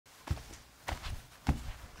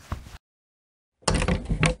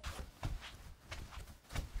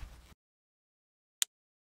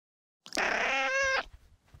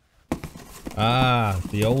Ah,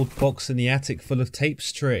 the old box in the attic full of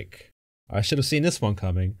tapes trick. I should have seen this one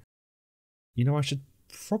coming. You know, I should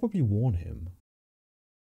probably warn him.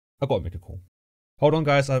 I've got to make a call. Hold on,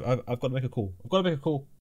 guys. I've got to make a call. I've got to make a call.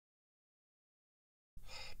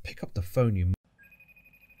 Pick up the phone, you.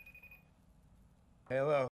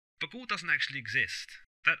 Hello. Bughul doesn't actually exist.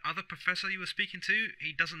 That other professor you were speaking to,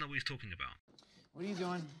 he doesn't know what he's talking about. What are you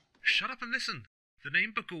doing? Shut up and listen. The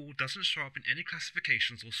name Bughul doesn't show up in any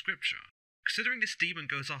classifications or scripture. Considering this demon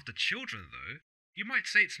goes after children, though, you might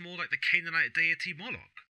say it's more like the Canaanite deity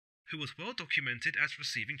Moloch, who was well documented as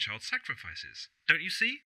receiving child sacrifices. Don't you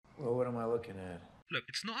see? Well, what am I looking at? Look,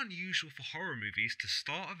 it's not unusual for horror movies to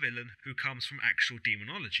star a villain who comes from actual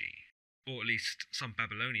demonology, or at least some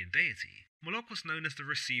Babylonian deity. Moloch was known as the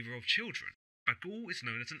receiver of children. Bughul is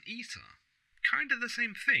known as an eater. Kinda the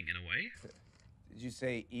same thing, in a way. Did you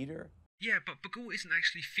say eater? Yeah, but Bughul isn't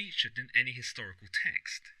actually featured in any historical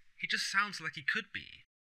text. He just sounds like he could be.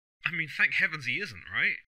 I mean, thank heavens he isn't,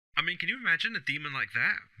 right? I mean, can you imagine a demon like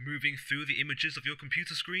that moving through the images of your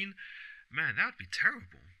computer screen? Man, that would be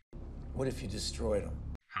terrible. What if you destroyed them?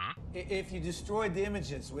 Huh? If you destroyed the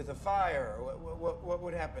images with a fire, what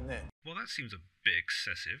would happen then? Well, that seems a bit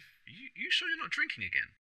excessive. You sure you're not drinking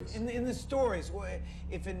again? In the stories,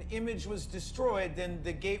 if an image was destroyed, then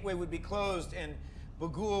the gateway would be closed and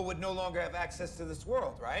Bughul would no longer have access to this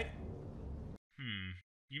world, right?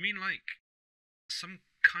 You mean like some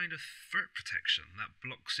kind of threat protection that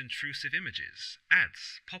blocks intrusive images,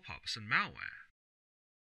 ads, pop-ups, and malware?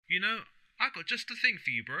 You know, I got just the thing for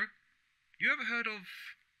you, bro. You ever heard of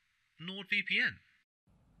NordVPN?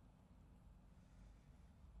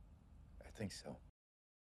 I think so.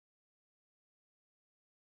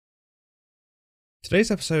 Today's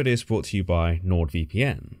episode is brought to you by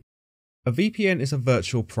NordVPN. A VPN is a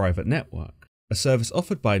virtual private network, a service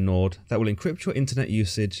offered by Nord that will encrypt your internet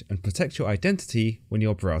usage and protect your identity when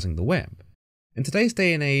you're browsing the web. In today's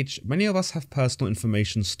day and age, many of us have personal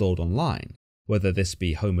information stored online, whether this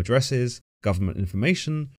be home addresses, government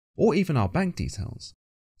information, or even our bank details.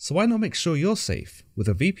 So why not make sure you're safe with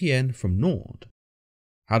a VPN from Nord?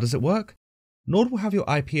 How does it work? Nord will have your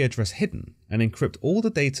IP address hidden and encrypt all the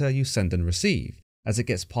data you send and receive as it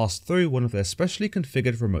gets passed through one of their specially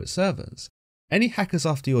configured remote servers. Any hackers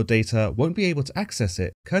after your data won't be able to access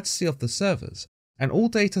it courtesy of the servers, and all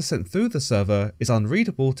data sent through the server is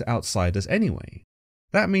unreadable to outsiders anyway.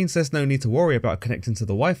 That means there's no need to worry about connecting to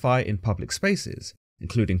the Wi-Fi in public spaces,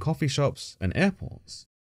 including coffee shops and airports.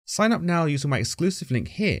 Sign up now using my exclusive link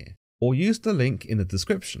here, or use the link in the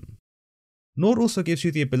description. Nord also gives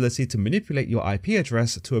you the ability to manipulate your IP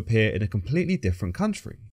address to appear in a completely different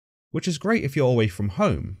country, which is great if you're away from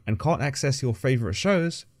home and can't access your favourite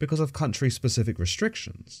shows because of country-specific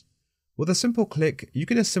restrictions. With a simple click, you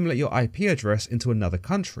can assimilate your IP address into another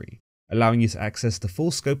country, allowing you to access the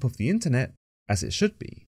full scope of the internet as it should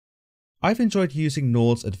be. I've enjoyed using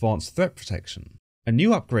Nord's Advanced Threat Protection, a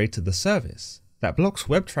new upgrade to the service that blocks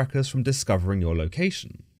web trackers from discovering your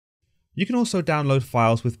location. You can also download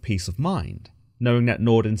files with peace of mind, knowing that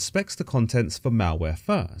Nord inspects the contents for malware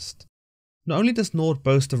first. Not only does Nord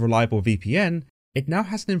boast a reliable VPN, it now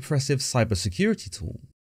has an impressive cybersecurity tool.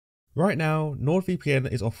 Right now,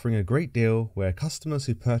 NordVPN is offering a great deal where customers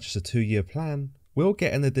who purchase a 2-year plan will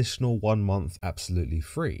get an additional 1 month absolutely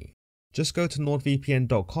free. Just go to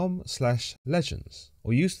nordvpn.com/legends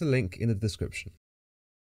or use the link in the description.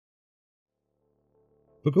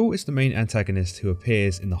 Bughul is the main antagonist who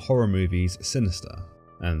appears in the horror movies Sinister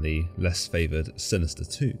and the less favoured Sinister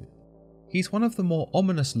II. He's one of the more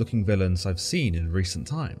ominous looking villains I've seen in recent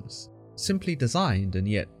times, simply designed and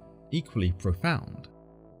yet equally profound.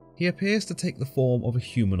 He appears to take the form of a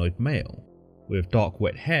humanoid male, with dark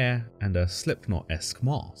wet hair and a Slipknot-esque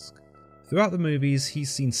mask. Throughout the movies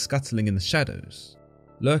he's seen scuttling in the shadows,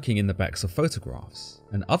 lurking in the backs of photographs,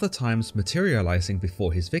 and other times materialising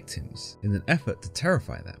before his victims in an effort to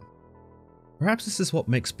terrify them. Perhaps this is what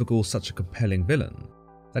makes Bughul such a compelling villain,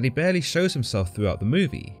 that he barely shows himself throughout the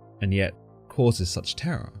movie and yet causes such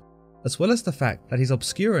terror, as well as the fact that he's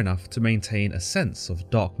obscure enough to maintain a sense of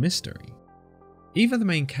dark mystery. Even the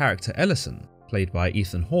main character Ellison, played by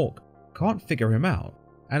Ethan Hawke, can't figure him out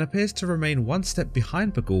and appears to remain one step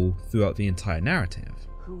behind Bughul throughout the entire narrative.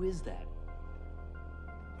 Who is that?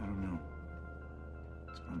 I don't know.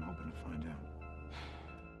 That's what I'm hoping to find out.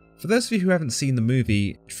 For those of you who haven't seen the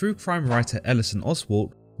movie, true crime writer Ellison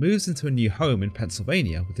Oswalt moves into a new home in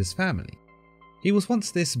Pennsylvania with his family. He was once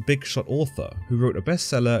this big shot author who wrote a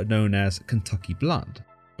bestseller known as Kentucky Blood,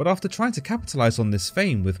 but after trying to capitalise on this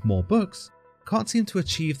fame with more books, can't seem to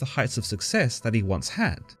achieve the heights of success that he once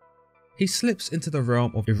had. He slips into the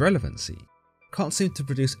realm of irrelevancy, can't seem to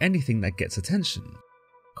produce anything that gets attention,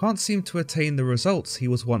 can't seem to attain the results he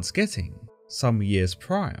was once getting some years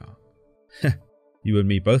prior. You and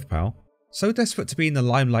me both, pal. So desperate to be in the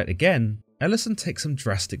limelight again, Ellison takes some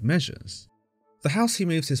drastic measures. The house he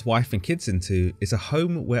moves his wife and kids into is a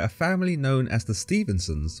home where a family known as the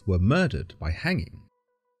Stevensons were murdered by hanging.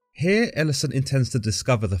 Here, Ellison intends to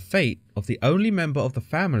discover the fate of the only member of the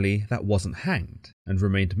family that wasn't hanged and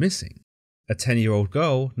remained missing, a 10-year-old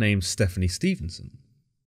girl named Stephanie Stevenson.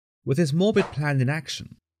 With his morbid plan in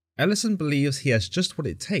action, Ellison believes he has just what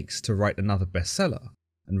it takes to write another bestseller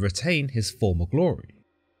and retain his former glory.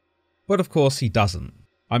 But of course he doesn't.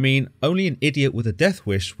 I mean, only an idiot with a death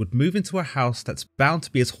wish would move into a house that's bound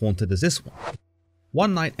to be as haunted as this one.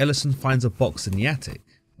 One night Ellison finds a box in the attic,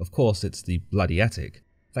 of course it's the bloody attic,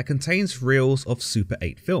 that contains reels of Super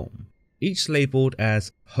 8 film, each labelled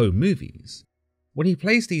as home movies. When he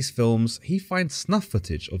plays these films, he finds snuff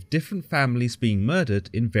footage of different families being murdered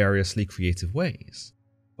in variously creative ways.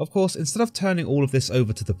 Of course, instead of turning all of this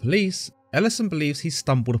over to the police, Ellison believes he's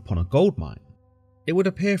stumbled upon a goldmine. It would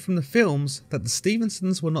appear from the films that the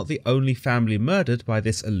Stevensons were not the only family murdered by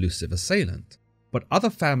this elusive assailant, but other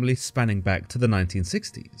families spanning back to the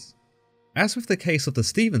 1960s. As with the case of the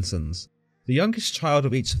Stevensons, the youngest child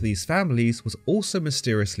of each of these families was also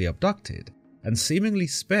mysteriously abducted and seemingly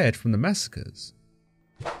spared from the massacres.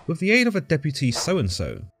 With the aid of a deputy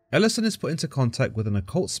so-and-so, Ellison is put into contact with an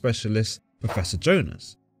occult specialist, Professor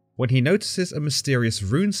Jonas, when he notices a mysterious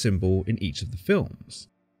rune symbol in each of the films.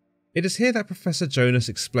 It is here that Professor Jonas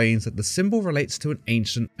explains that the symbol relates to an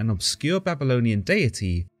ancient and obscure Babylonian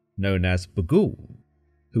deity known as Bughul,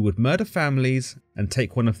 who would murder families and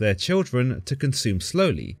take one of their children to consume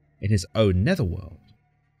slowly in his own netherworld.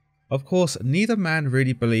 Of course, neither man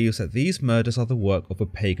really believes that these murders are the work of a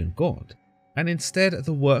pagan god, and instead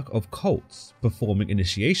the work of cults performing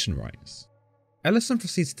initiation rites. Ellison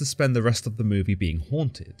proceeds to spend the rest of the movie being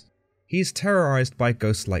haunted. He is terrorized by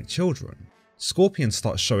ghost-like children. Scorpions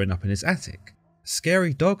start showing up in his attic.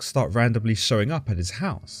 Scary dogs start randomly showing up at his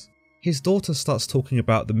house. His daughter starts talking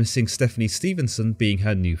about the missing Stephanie Stevenson being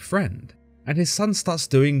her new friend. And his son starts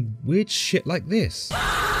doing weird shit like this.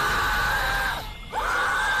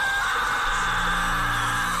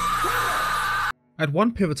 At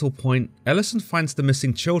one pivotal point, Ellison finds the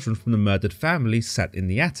missing children from the murdered family sat in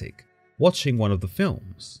the attic, watching one of the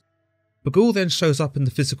films. Bughul then shows up in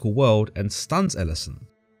the physical world and stuns Ellison,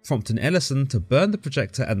 prompting Ellison to burn the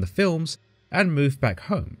projector and the films and move back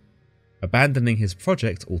home, abandoning his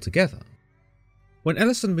project altogether. When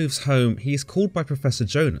Ellison moves home, he is called by Professor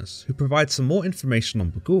Jonas, who provides some more information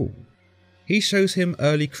on Bughul. He shows him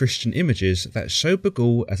early Christian images that show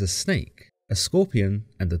Bughul as a snake, a scorpion,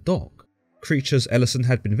 and a dog, creatures Ellison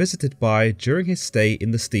had been visited by during his stay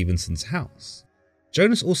in the Stevensons' house.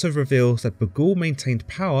 Jonas also reveals that Bughul maintained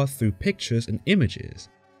power through pictures and images,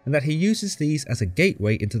 and that he uses these as a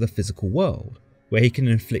gateway into the physical world, where he can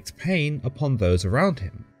inflict pain upon those around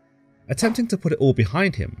him. Attempting to put it all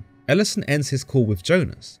behind him, Ellison ends his call with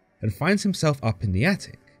Jonas and finds himself up in the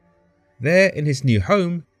attic. There, in his new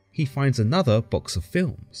home, he finds another box of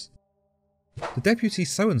films. The deputy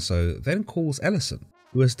so-and-so then calls Ellison,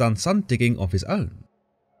 who has done some digging of his own.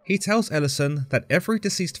 He tells Ellison that every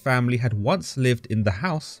deceased family had once lived in the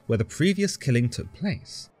house where the previous killing took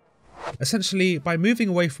place. Essentially, by moving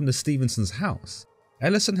away from the Stevensons' house,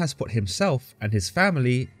 Ellison has put himself and his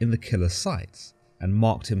family in the killer's sights and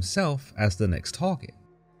marked himself as the next target.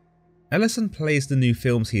 Ellison plays the new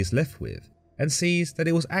films he is left with and sees that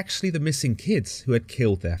it was actually the missing kids who had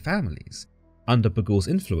killed their families, under Bughul's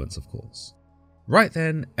influence of course. Right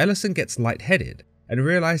then, Ellison gets lightheaded and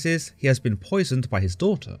realizes he has been poisoned by his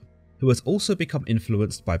daughter, who has also become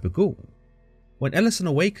influenced by Bughul. When Ellison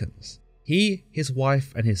awakens, he, his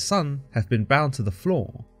wife, and his son have been bound to the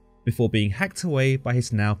floor before being hacked away by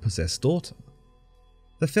his now possessed daughter.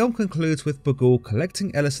 The film concludes with Bughul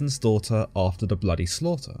collecting Ellison's daughter after the bloody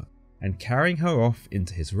slaughter and carrying her off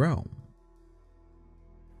into his realm.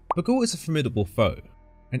 Bughul is a formidable foe,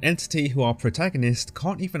 an entity who our protagonist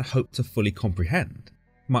can't even hope to fully comprehend,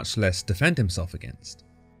 much less defend himself against.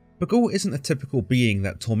 Bughul isn't a typical being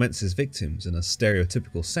that torments his victims in a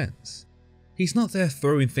stereotypical sense. He's not there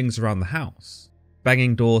throwing things around the house,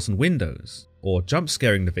 banging doors and windows, or jump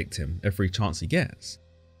scaring the victim every chance he gets.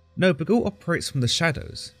 No, Bughul operates from the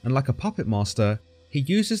shadows, and like a puppet master, he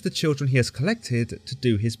uses the children he has collected to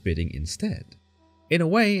do his bidding instead. In a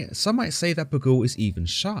way, some might say that Bughul is even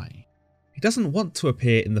shy. He doesn't want to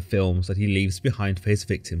appear in the films that he leaves behind for his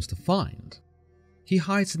victims to find. He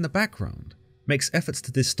hides in the background, makes efforts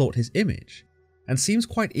to distort his image, and seems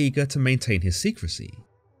quite eager to maintain his secrecy.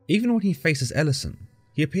 Even when he faces Ellison,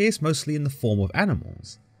 he appears mostly in the form of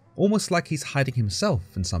animals, almost like he's hiding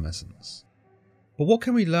himself in some essence. But what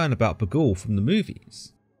can we learn about Bughul from the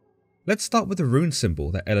movies? Let's start with the rune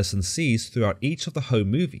symbol that Ellison sees throughout each of the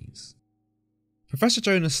home movies. Professor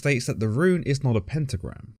Jonas states that the rune is not a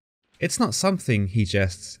pentagram. It's not something, he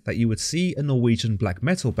jests, that you would see a Norwegian black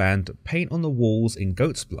metal band paint on the walls in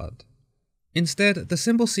goat's blood. Instead, the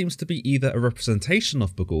symbol seems to be either a representation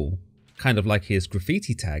of Bughul, kind of like his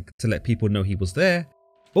graffiti tag to let people know he was there,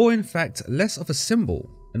 or in fact less of a symbol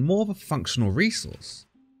and more of a functional resource.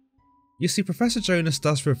 You see, Professor Jonas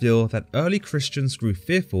does reveal that early Christians grew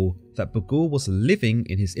fearful that Bughul was living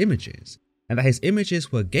in his images, and that his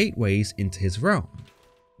images were gateways into his realm,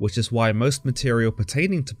 which is why most material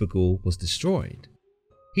pertaining to Bughul was destroyed.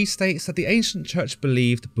 He states that the ancient church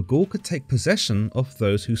believed Bughul could take possession of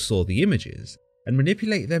those who saw the images, and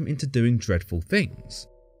manipulate them into doing dreadful things.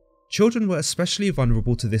 Children were especially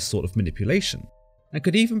vulnerable to this sort of manipulation, and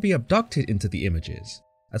could even be abducted into the images,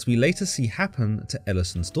 as we later see happen to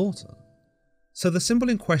Ellison's daughter. So the symbol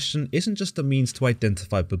in question isn't just a means to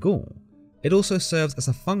identify Bughul, it also serves as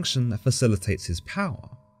a function that facilitates his power,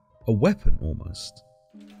 a weapon almost.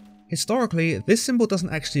 Historically, this symbol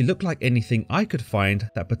doesn't actually look like anything I could find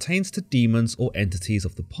that pertains to demons or entities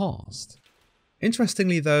of the past.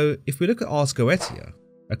 Interestingly though, if we look at Ars Goetia,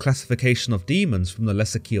 a classification of demons from the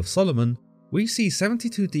Lesser Key of Solomon, we see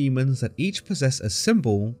 72 demons that each possess a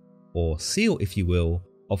symbol, or seal if you will,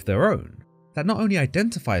 of their own, that not only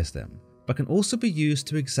identifies them, but can also be used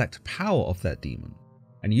to exact power of that demon,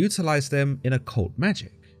 and utilize them in occult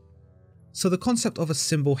magic. So the concept of a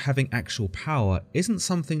symbol having actual power isn't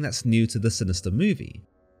something that's new to the Sinister movie,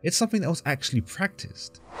 it's something that was actually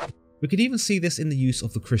practiced. We can even see this in the use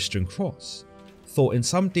of the Christian cross, thought in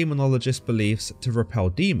some demonologist beliefs to repel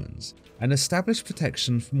demons and establish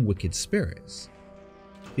protection from wicked spirits.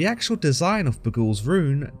 The actual design of Bughul's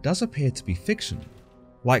rune does appear to be fictional,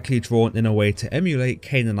 likely drawn in a way to emulate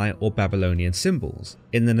Canaanite or Babylonian symbols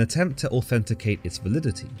in an attempt to authenticate its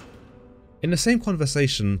validity. In the same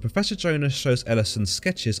conversation, Professor Jonas shows Ellison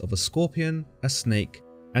sketches of a scorpion, a snake,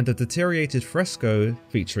 and a deteriorated fresco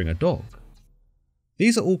featuring a dog.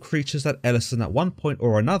 These are all creatures that Ellison at one point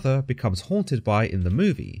or another becomes haunted by in the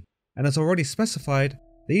movie, and as already specified,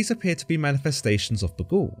 these appear to be manifestations of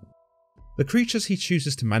Bughul. The creatures he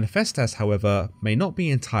chooses to manifest as, however, may not be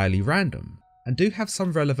entirely random, and do have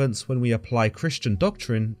some relevance when we apply Christian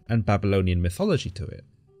doctrine and Babylonian mythology to it.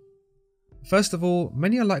 First of all,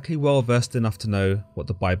 many are likely well versed enough to know what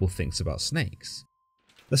the Bible thinks about snakes.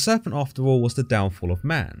 The serpent after all was the downfall of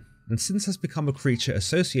man, and since has become a creature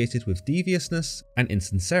associated with deviousness and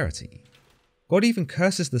insincerity. God even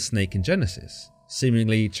curses the snake in Genesis,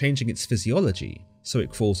 seemingly changing its physiology so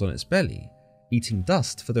it crawls on its belly, eating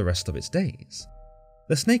dust for the rest of its days.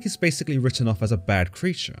 The snake is basically written off as a bad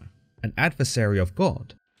creature, an adversary of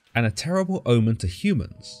God, and a terrible omen to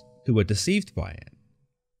humans who were deceived by it.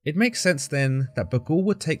 It makes sense then that Bughul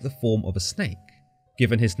would take the form of a snake,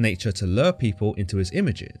 given his nature to lure people into his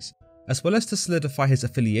images, as well as to solidify his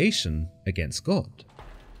affiliation against God.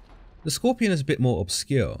 The scorpion is a bit more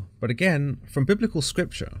obscure, but again, from biblical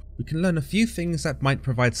scripture, we can learn a few things that might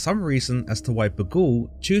provide some reason as to why Bughul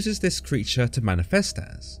chooses this creature to manifest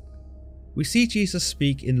as. We see Jesus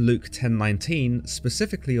speak in Luke 10:19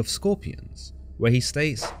 specifically of scorpions, where he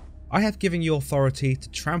states, "I have given you authority to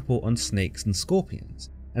trample on snakes and scorpions,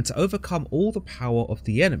 and to overcome all the power of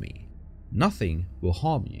the enemy. Nothing will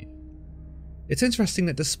harm you." It's interesting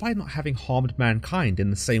that despite not having harmed mankind in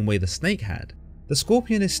the same way the snake had, the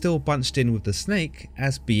scorpion is still bunched in with the snake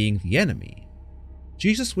as being the enemy.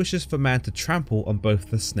 Jesus wishes for man to trample on both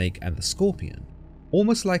the snake and the scorpion,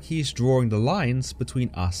 almost like he is drawing the lines between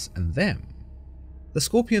us and them. The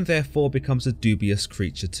scorpion therefore becomes a dubious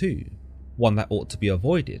creature too, one that ought to be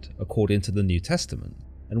avoided according to the New Testament,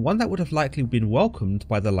 and one that would have likely been welcomed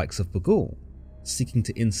by the likes of Bughul, seeking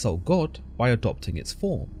to insult God by adopting its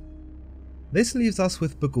form. This leaves us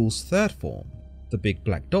with Bughul's third form, the big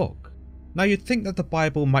black dog. Now you'd think that the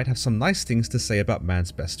Bible might have some nice things to say about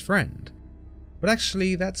man's best friend, but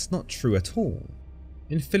actually that's not true at all.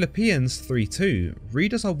 In Philippians 3:2,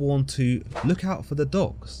 readers are warned to look out for the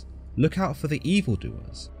dogs, look out for the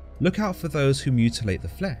evildoers, look out for those who mutilate the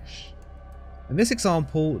flesh. In this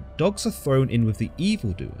example, dogs are thrown in with the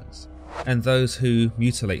evildoers and those who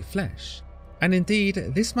mutilate flesh. And indeed,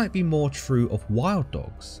 this might be more true of wild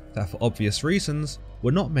dogs that for obvious reasons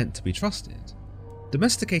were not meant to be trusted.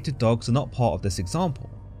 Domesticated dogs are not part of this example,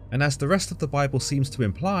 and as the rest of the Bible seems to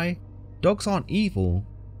imply, dogs aren't evil,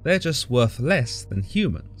 they're just worth less than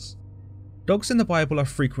humans. Dogs in the Bible are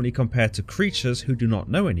frequently compared to creatures who do not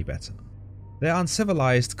know any better. They're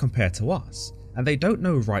uncivilized compared to us, and they don't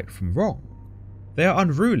know right from wrong. They are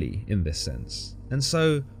unruly in this sense, and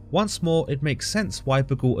so once more it makes sense why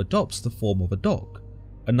Bughul adopts the form of a dog,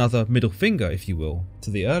 another middle finger if you will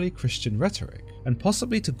to the early Christian rhetoric, and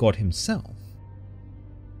possibly to God himself.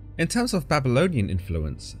 In terms of Babylonian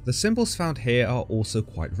influence, the symbols found here are also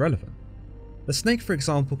quite relevant. The snake, for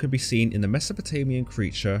example, can be seen in the Mesopotamian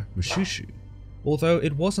creature Mushushu, although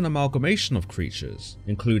it was an amalgamation of creatures,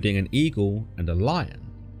 including an eagle and a lion.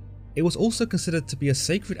 It was also considered to be a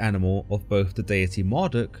sacred animal of both the deity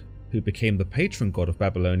Marduk, who became the patron god of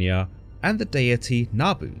Babylonia, and the deity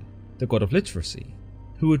Nabu, the god of literacy,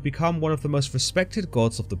 who would become one of the most respected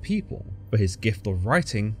gods of the people for his gift of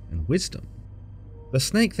writing and wisdom. The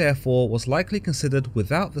snake therefore was likely considered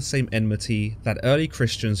without the same enmity that early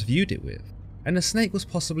Christians viewed it with, and the snake was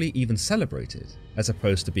possibly even celebrated, as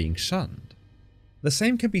opposed to being shunned. The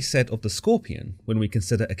same can be said of the scorpion when we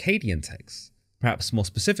consider Akkadian texts, perhaps more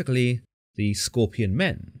specifically, the scorpion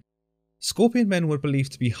men. Scorpion men were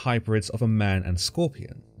believed to be hybrids of a man and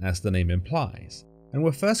scorpion, as the name implies, and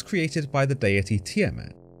were first created by the deity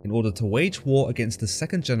Tiamat in order to wage war against the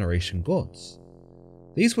second generation gods.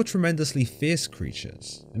 These were tremendously fierce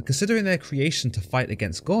creatures, and considering their creation to fight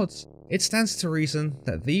against gods, it stands to reason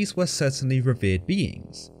that these were certainly revered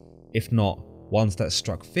beings, if not ones that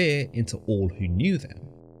struck fear into all who knew them.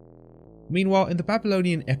 Meanwhile, in the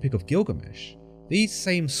Babylonian epic of Gilgamesh, these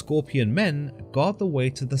same scorpion men guard the way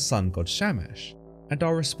to the sun god Shamash, and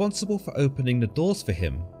are responsible for opening the doors for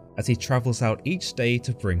him as he travels out each day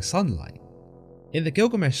to bring sunlight. In the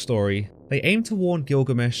Gilgamesh story, they aim to warn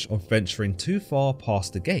Gilgamesh of venturing too far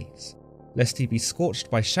past the gates, lest he be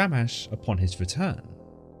scorched by Shamash upon his return.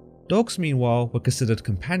 Dogs, meanwhile, were considered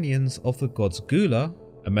companions of the gods Gula,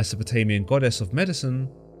 a Mesopotamian goddess of medicine,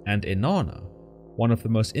 and Inanna, one of the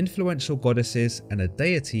most influential goddesses and a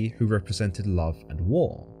deity who represented love and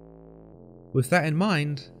war. With that in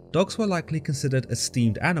mind, dogs were likely considered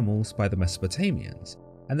esteemed animals by the Mesopotamians,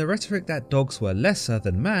 and the rhetoric that dogs were lesser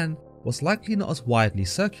than man was likely not as widely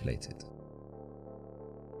circulated.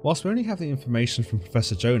 Whilst we only have the information from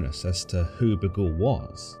Professor Jonas as to who Bughul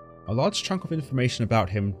was, a large chunk of information about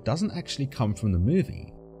him doesn't actually come from the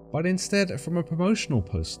movie, but instead from a promotional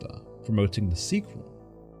poster promoting the sequel.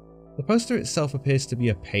 The poster itself appears to be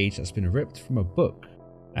a page that's been ripped from a book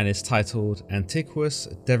and is titled Antiquus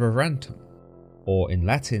Devorantum, or in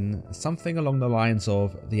Latin, something along the lines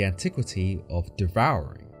of the antiquity of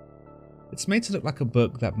devouring. It's made to look like a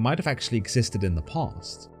book that might have actually existed in the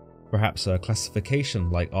past, perhaps a classification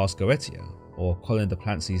like Ars Goetia, or Colin de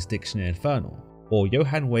Plancy's Dictionary Infernal, or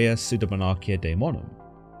Johann Weyer's Pseudomonarchia Daemonum.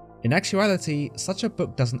 In actuality, such a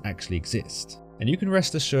book doesn't actually exist, and you can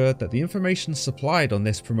rest assured that the information supplied on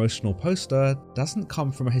this promotional poster doesn't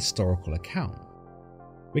come from a historical account.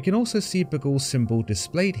 We can also see Bughul's symbol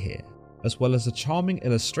displayed here, as well as a charming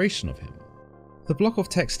illustration of him. The block of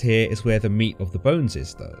text here is where the meat of the bones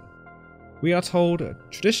is though. We are told,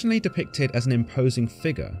 traditionally depicted as an imposing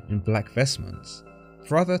figure in black vestments,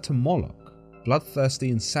 brother to Moloch, bloodthirsty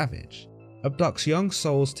and savage, abducts young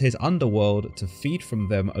souls to his underworld to feed from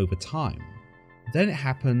them over time. Then it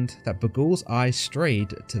happened that Bughul's eyes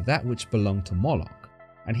strayed to that which belonged to Moloch,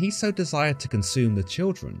 and he so desired to consume the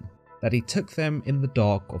children that he took them in the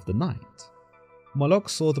dark of the night. Moloch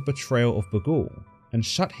saw the betrayal of Bughul and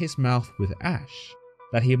shut his mouth with ash,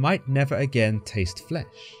 that he might never again taste flesh.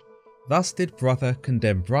 Thus did brother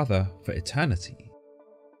condemn brother for eternity.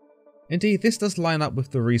 Indeed, this does line up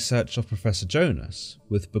with the research of Professor Jonas,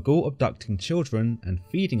 with Bughul abducting children and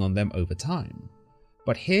feeding on them over time.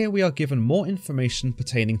 But here we are given more information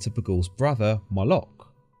pertaining to Bughul's brother,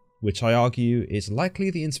 Moloch, which I argue is likely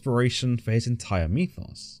the inspiration for his entire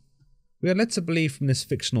mythos. We are led to believe from this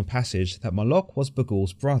fictional passage that Moloch was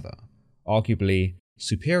Bughul's brother, arguably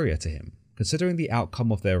superior to him, considering the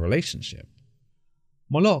outcome of their relationship.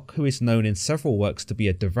 Moloch, who is known in several works to be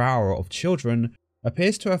a devourer of children,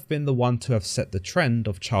 appears to have been the one to have set the trend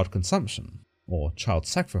of child consumption, or child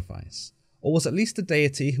sacrifice, or was at least the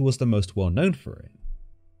deity who was the most well known for it.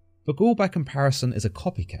 Bughul by comparison is a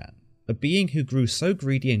copycat, a being who grew so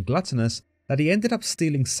greedy and gluttonous that he ended up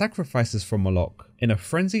stealing sacrifices from Moloch in a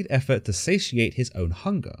frenzied effort to satiate his own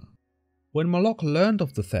hunger. When Moloch learned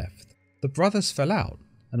of the theft, the brothers fell out,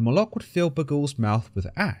 and Moloch would fill Bughul's mouth with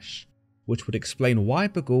ash, which would explain why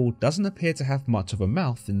Bughul doesn't appear to have much of a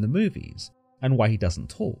mouth in the movies, and why he doesn't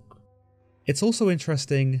talk. It's also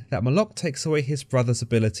interesting that Moloch takes away his brother's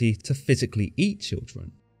ability to physically eat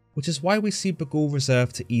children, which is why we see Bughul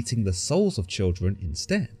reserved to eating the souls of children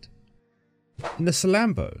instead. In the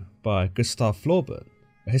Salammbô by Gustave Flaubert,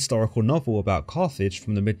 a historical novel about Carthage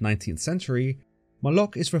from the mid-19th century,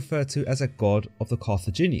 Moloch is referred to as a god of the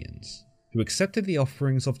Carthaginians, who accepted the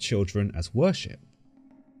offerings of children as worship.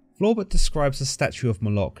 Flaubert describes the statue of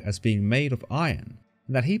Moloch as being made of iron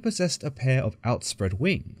and that he possessed a pair of outspread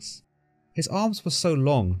wings. His arms were so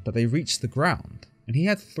long that they reached the ground, and he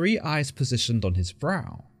had 3 eyes positioned on his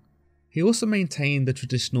brow. He also maintained the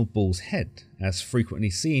traditional bull's head, as frequently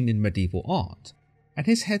seen in medieval art, and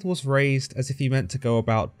his head was raised as if he meant to go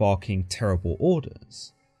about barking terrible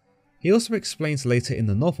orders. He also explains later in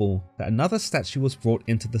the novel that another statue was brought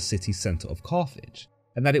into the city centre of Carthage,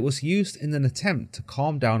 and that it was used in an attempt to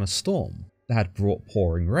calm down a storm that had brought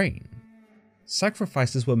pouring rain.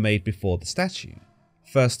 Sacrifices were made before the statue,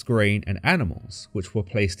 first grain and animals, which were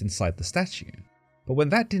placed inside the statue, but when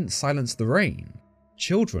that didn't silence the rain,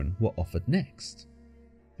 children were offered next.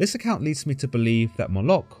 This account leads me to believe that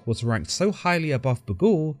Moloch was ranked so highly above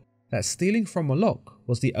Bughul that stealing from Moloch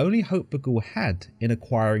was the only hope Bughul had in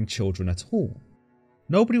acquiring children at all.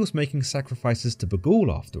 Nobody was making sacrifices to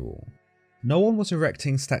Bughul after all. No one was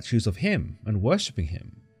erecting statues of him and worshipping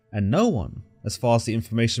him, and no one, as far as the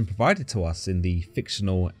information provided to us in the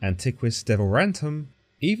fictional Antiquis Devorantum,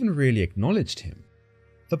 even really acknowledged him.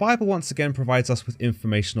 The Bible once again provides us with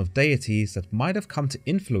information of deities that might have come to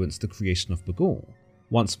influence the creation of Bughul,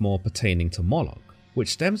 once more pertaining to Moloch, which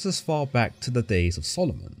stems as far back to the days of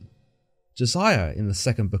Solomon. Josiah in the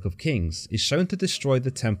 2nd Book of Kings is shown to destroy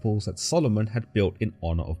the temples that Solomon had built in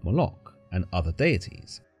honour of Moloch and other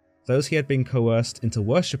deities, those he had been coerced into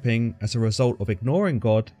worshipping as a result of ignoring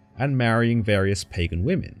God and marrying various pagan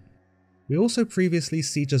women. We also previously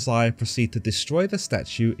see Josiah proceed to destroy the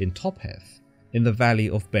statue in Topheth, in the valley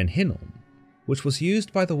of Ben Hinnom, which was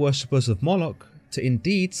used by the worshippers of Moloch to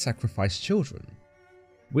indeed sacrifice children.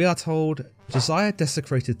 We are told Josiah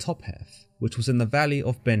desecrated Topheth, which was in the valley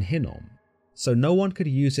of Ben Hinnom, so no one could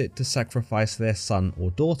use it to sacrifice their son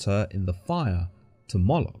or daughter in the fire to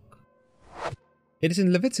Moloch. It is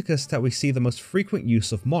in Leviticus that we see the most frequent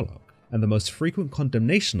use of Moloch and the most frequent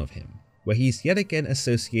condemnation of him, where he is yet again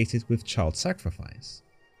associated with child sacrifice.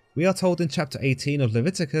 We are told in chapter 18 of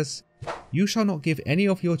Leviticus, "You shall not give any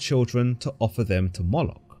of your children to offer them to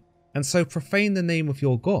Moloch, and so profane the name of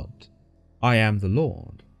your God. I am the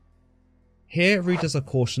Lord." Here readers are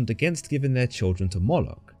cautioned against giving their children to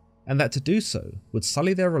Moloch, and that to do so would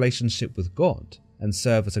sully their relationship with God and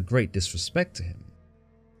serve as a great disrespect to him.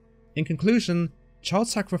 In conclusion, child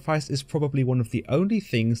sacrifice is probably one of the only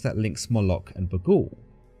things that links Moloch and Bughul,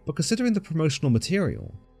 but considering the promotional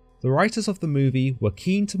material, the writers of the movie were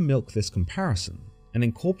keen to milk this comparison and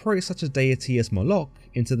incorporate such a deity as Moloch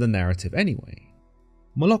into the narrative anyway.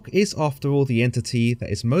 Moloch is after all the entity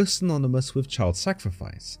that is most synonymous with child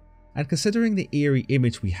sacrifice, and considering the eerie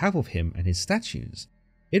image we have of him and his statues,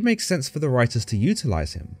 it makes sense for the writers to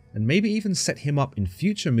utilise him and maybe even set him up in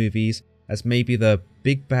future movies as maybe the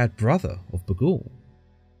big bad brother of Bughul.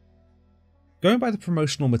 Going by the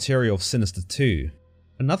promotional material of Sinister II,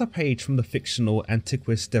 another page from the fictional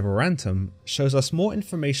Antiquis Devorantum shows us more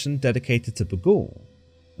information dedicated to Bughul,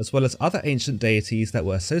 as well as other ancient deities that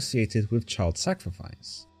were associated with child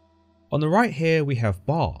sacrifice. On the right here we have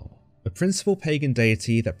Baal, a principal pagan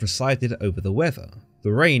deity that presided over the weather,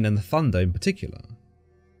 the rain and the thunder in particular.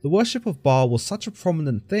 The worship of Baal was such a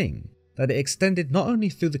prominent thing that it extended not only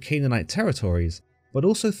through the Canaanite territories, but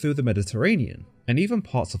also through the Mediterranean and even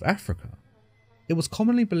parts of Africa. It was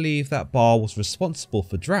commonly believed that Baal was responsible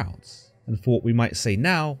for droughts, and for what we might say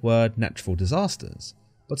now were natural disasters,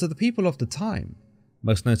 but to the people of the time,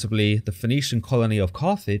 most notably the Phoenician colony of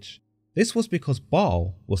Carthage, this was because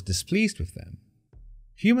Baal was displeased with them.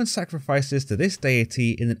 Human sacrifices to this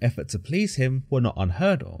deity in an effort to please him were not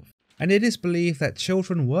unheard of, and it is believed that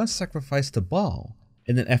children were sacrificed to Baal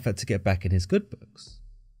in an effort to get back in his good books.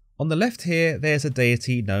 On the left here there is a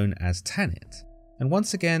deity known as Tanit, and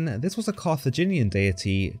once again this was a Carthaginian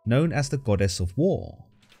deity known as the goddess of war.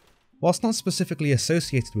 Whilst not specifically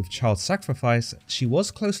associated with child sacrifice, she was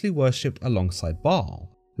closely worshipped alongside Baal,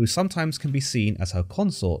 who sometimes can be seen as her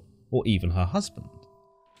consort or even her husband.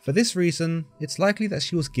 For this reason, it's likely that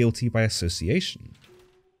she was guilty by association.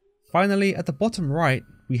 Finally, at the bottom right,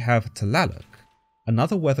 we have Tlaloc,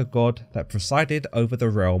 another weather god that presided over the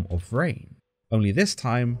realm of rain, only this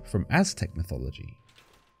time from Aztec mythology.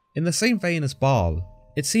 In the same vein as Baal,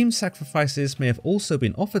 it seems sacrifices may have also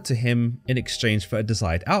been offered to him in exchange for a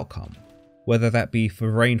desired outcome, whether that be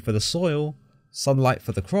for rain for the soil, sunlight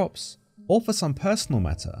for the crops, or for some personal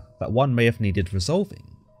matter that one may have needed resolving.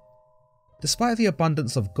 Despite the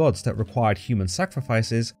abundance of gods that required human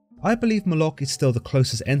sacrifices, I believe Moloch is still the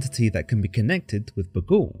closest entity that can be connected with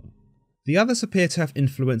Bughul. The others appear to have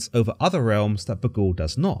influence over other realms that Bughul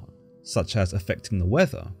does not, such as affecting the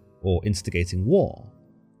weather or instigating war.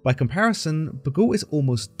 By comparison, Bughul is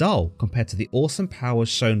almost dull compared to the awesome powers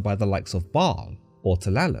shown by the likes of Baal or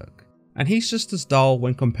Tlaloc, and he's just as dull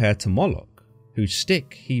when compared to Moloch, whose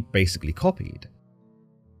shtick he basically copied.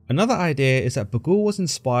 Another idea is that Bughul was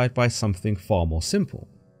inspired by something far more simple,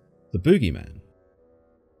 the boogeyman.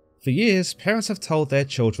 For years, parents have told their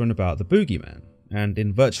children about the boogeyman, and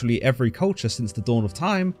in virtually every culture since the dawn of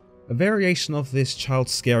time, a variation of this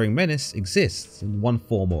child-scaring menace exists in one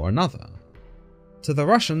form or another. To the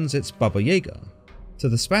Russians, it's Baba Yaga. To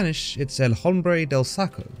the Spanish, it's El Hombre del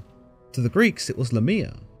Saco. To the Greeks, it was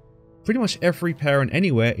Lamia. Pretty much every parent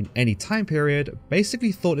anywhere in any time period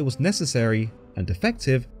basically thought it was necessary and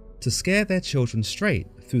effective to scare their children straight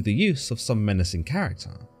through the use of some menacing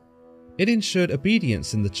character. It ensured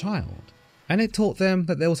obedience in the child, and it taught them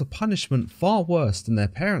that there was a punishment far worse than their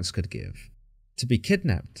parents could give: to be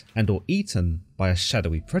kidnapped and or eaten by a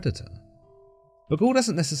shadowy predator. Bughul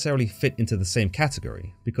doesn't necessarily fit into the same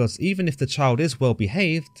category, because even if the child is well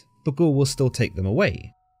behaved, Bughul will still take them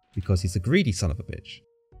away, because he's a greedy son of a bitch.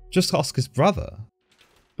 Just ask his brother.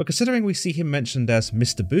 But considering we see him mentioned as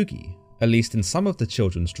Mr. Boogie, at least in some of the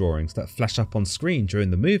children's drawings that flash up on screen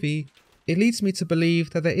during the movie, it leads me to believe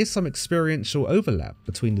that there is some experiential overlap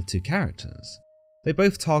between the two characters. They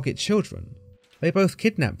both target children, they both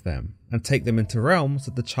kidnap them and take them into realms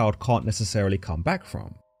that the child can't necessarily come back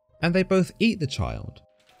from, and they both eat the child,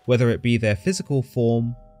 whether it be their physical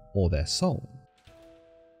form or their soul.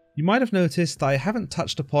 You might have noticed that I haven't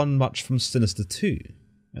touched upon much from Sinister II,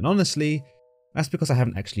 and honestly, that's because I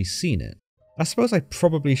haven't actually seen it. I suppose I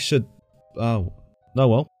probably should. Oh,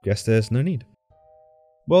 well, guess there's no need.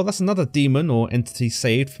 Well, that's another demon or entity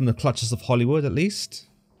saved from the clutches of Hollywood, at least.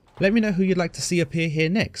 Let me know who you'd like to see appear here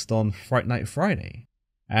next on Fright Night Friday.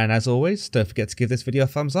 And as always, don't forget to give this video a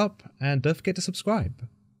thumbs up, and don't forget to subscribe.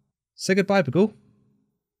 Say goodbye, Bughul.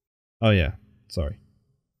 Oh yeah, sorry.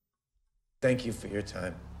 Thank you for your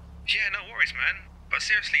time. Yeah, no worries, man. But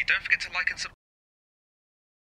seriously, don't forget to like and subscribe.